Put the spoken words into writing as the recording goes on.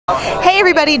Hey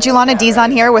everybody, Julana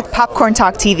Dizon here with Popcorn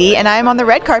Talk TV, and I am on the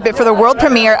red carpet for the world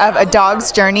premiere of A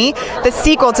Dog's Journey, the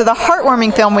sequel to the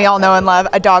heartwarming film we all know and love,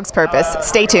 A Dog's Purpose.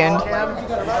 Stay tuned.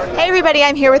 Hey everybody,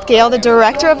 I'm here with Gail, the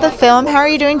director of the film. How are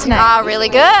you doing tonight? Really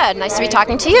good. Nice to be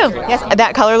talking to you. Yes,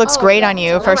 that color looks great on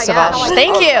you, first of all.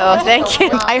 Thank you. Thank you.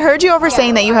 I heard you over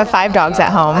saying that you have 5 dogs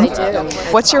at home. I do.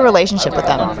 What's your relationship with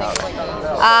them?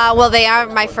 Well, they are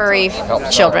my furry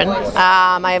children.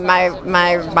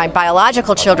 My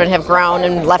biological children have grown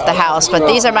and left the house, but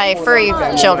these are my furry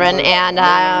children,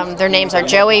 and their names are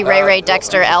Joey, Ray Ray,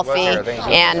 Dexter, Elfie,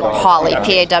 and Polly,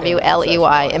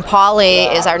 P-A-W-L-E-Y. And Polly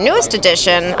is our newest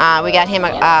addition. We got him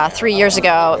 3 years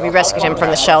ago. We rescued him from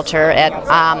the shelter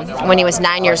when he was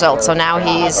 9 years old, so now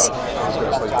he's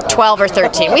 12 or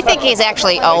 13. We think he's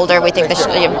actually older. We think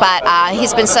but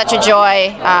he's been such a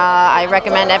joy. I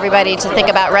recommend everybody to think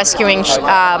about rescuing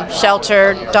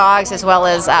shelter dogs as well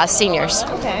as seniors.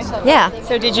 Okay. Yeah.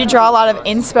 So did you draw a lot of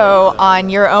inspo on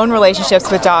your own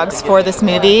relationships with dogs for this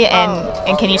movie,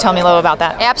 and can you tell me a little about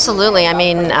that? Absolutely. I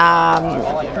mean,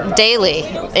 daily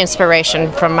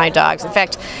inspiration from my dogs. In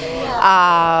fact,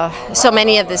 so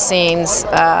many of the scenes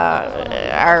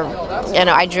are,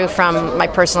 I drew from my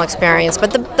personal experience.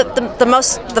 But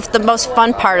the most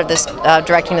fun part of this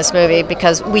directing this movie,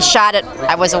 because we shot it,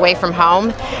 I was away from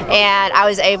home, and I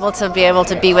was able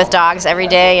to be with dogs every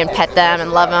day and pet them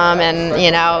and love them, and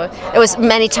it was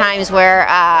many times where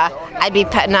I'd be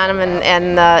petting on them,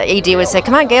 and the ED would say,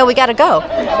 "Come on, Gail, we got to go.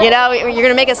 You're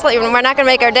gonna make us late. We're not gonna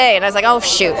make our day." And I was like, "Oh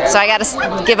shoot!" So I got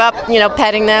to give up,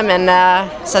 petting them, and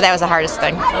so that was the hardest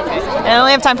thing. I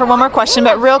only have time for one more question,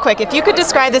 but real quick, if you could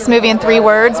describe this movie in 3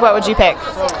 words, what would you pick?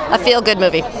 A feel-good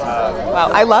movie. Wow,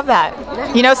 I love that.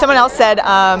 Someone else said,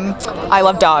 I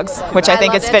love dogs, which I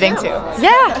think is fitting too.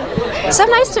 Yeah. So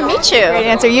nice to meet you. Great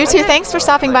answer. You too. Thanks for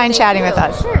stopping by and chatting with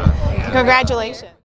us. Congratulations.